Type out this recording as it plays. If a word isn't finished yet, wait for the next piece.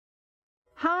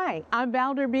Hi, I'm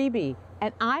Valder Beebe,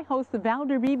 and I host the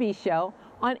Valder Beebe Show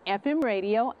on FM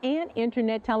radio and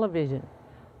internet television.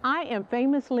 I am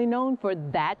famously known for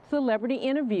That Celebrity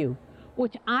Interview,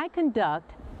 which I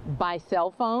conduct by cell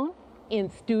phone,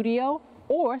 in studio,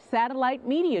 or satellite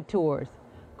media tours.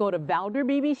 Go to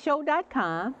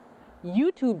valderbebeshow.com,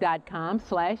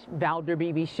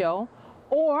 youtube.com/ValderBebeShow,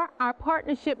 or our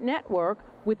partnership network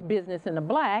with Business in the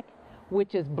Black,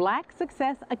 which is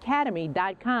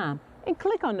blacksuccessacademy.com, and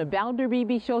click on the Valder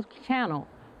Beebe Show channel.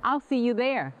 I'll see you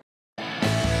there.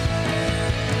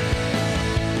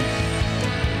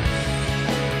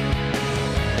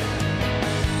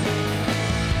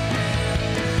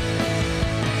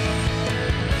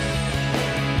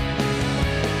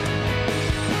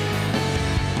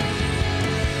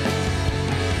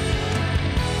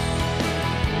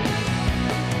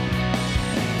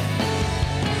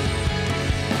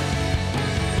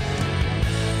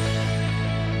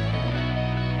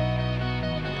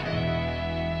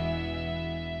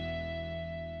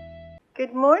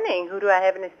 Good morning. Who do I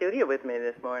have in the studio with me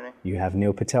this morning? You have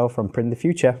Neil Patel from Print the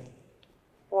Future.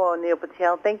 Well, Neil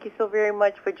Patel, thank you so very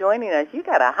much for joining us. You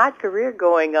got a hot career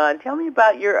going on. Tell me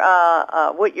about your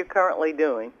what you're currently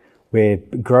doing. We're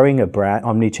growing a brand,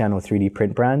 omni-channel 3D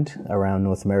print brand around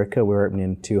North America. We're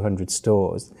opening 200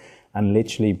 stores and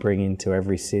literally bringing to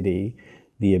every city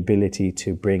the ability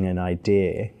to bring an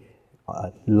idea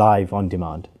live on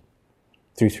demand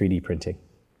through 3D printing.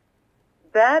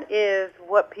 That is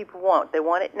what people want. They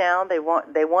want it now. They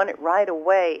want it right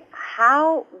away.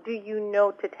 How do you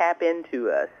know to tap into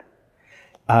us?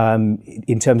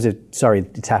 In terms of,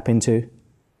 tap into?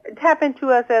 Tap into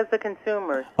us as the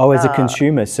consumers. Oh, as a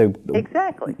consumer. So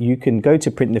exactly. You can go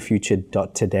to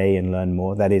printthefuture.today and learn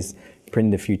more. That is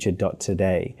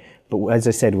printthefuture.today. But as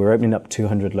I said, we're opening up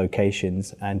 200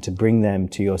 locations, and to bring them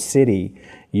to your city,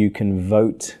 you can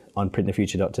vote on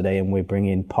printthefuture.today, and we're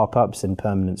bringing pop-ups and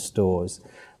permanent stores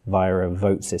via a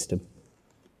vote system.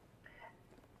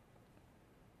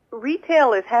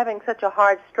 Retail is having such a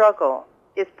hard struggle.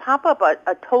 Is pop-up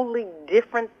a totally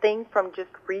different thing from just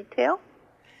retail?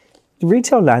 The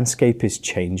retail landscape is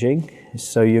changing,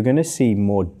 so you're going to see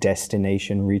more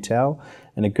destination retail.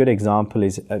 And a good example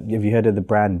is, have you heard of the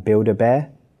brand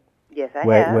Build-A-Bear? Yes, I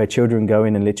have. Where children go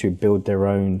in and literally build their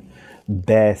own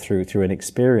bear through an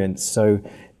experience. So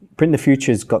Print the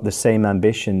Future's got the same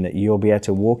ambition, that you'll be able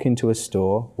to walk into a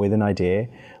store with an idea.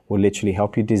 We'll literally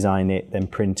help you design it, then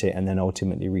print it, and then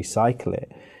ultimately recycle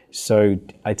it. So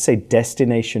I'd say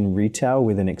destination retail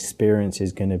with an experience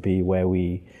is going to be where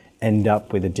we end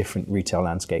up with a different retail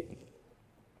landscape.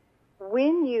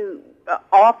 When you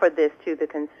offer this to the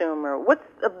consumer, what's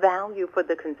the value for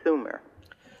the consumer?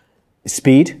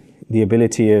 Speed, the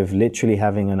ability of literally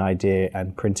having an idea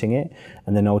and printing it,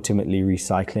 and then ultimately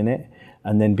recycling it,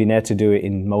 and then being able to do it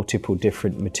in multiple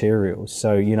different materials.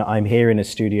 So, I'm here in a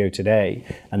studio today,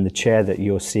 and the chair that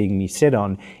you're seeing me sit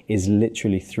on is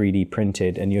literally 3D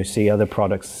printed, and you'll see other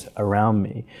products around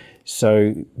me.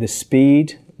 So the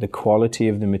speed, the quality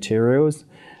of the materials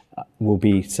will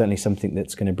be certainly something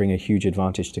that's going to bring a huge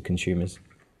advantage to consumers.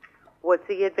 What's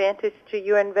the advantage to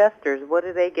your investors? What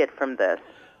do they get from this?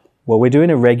 Well, we're doing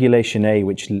a Regulation A,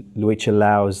 which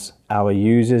allows our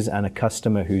users and a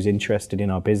customer who's interested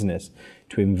in our business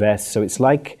to invest. So it's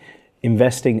like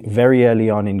investing very early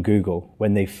on in Google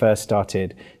when they first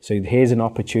started. So here's an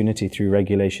opportunity through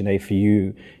Regulation A for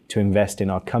you to invest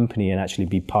in our company and actually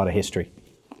be part of history.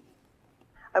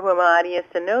 I want my audience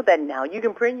to know that now you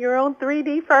can print your own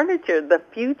 3D furniture. The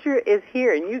future is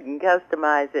here, and you can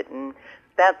customize it, and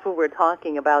that's what we're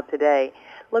talking about today.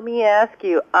 Let me ask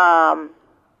you,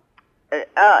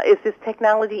 is this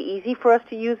technology easy for us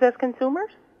to use as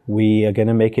consumers? We are going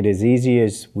to make it as easy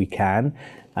as we can,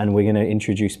 and we're going to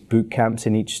introduce boot camps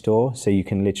in each store, so you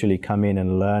can literally come in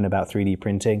and learn about 3D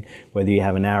printing. Whether you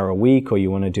have an hour a week or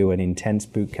you want to do an intense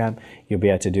boot camp, you'll be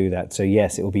able to do that. So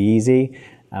yes, it will be easy,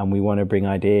 and we want to bring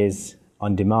ideas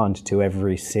on demand to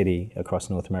every city across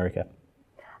North America.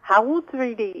 How will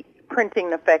 3D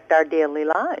printing affect our daily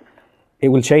lives? It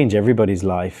will change everybody's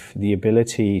life. The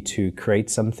ability to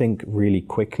create something really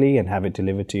quickly and have it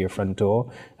delivered to your front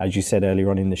door, as you said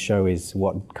earlier on in the show, is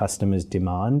what customers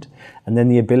demand. And then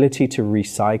the ability to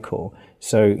recycle.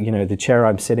 So, the chair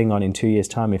I'm sitting on in 2 years'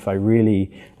 time, if I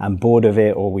really am bored of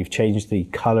it, or we've changed the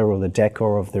color or the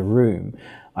decor of the room,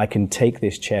 I can take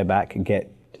this chair back and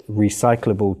get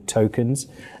recyclable tokens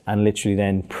and literally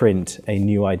then print a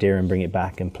new idea and bring it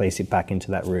back and place it back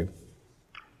into that room.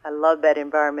 I love that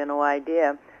environmental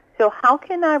idea. So how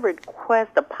can I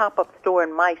request a pop-up store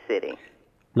in my city?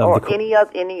 Or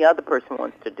any other person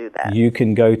wants to do that. You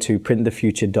can go to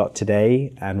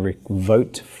printthefuture.today and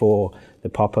vote for the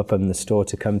pop-up and the store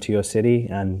to come to your city,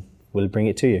 and we'll bring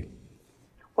it to you.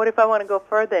 What if I want to go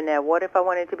further than that? What if I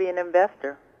wanted to be an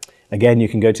investor? Again, you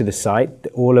can go to the site.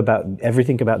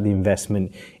 Everything about the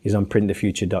investment is on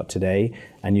printthefuture.today,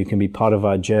 and you can be part of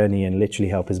our journey and literally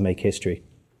help us make history.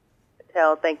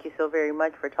 Patel, thank you so very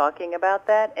much for talking about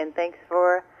that, and thanks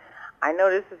for, I know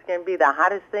this is going to be the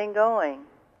hottest thing going.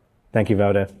 Thank you,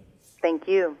 Valder. Thank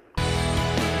you.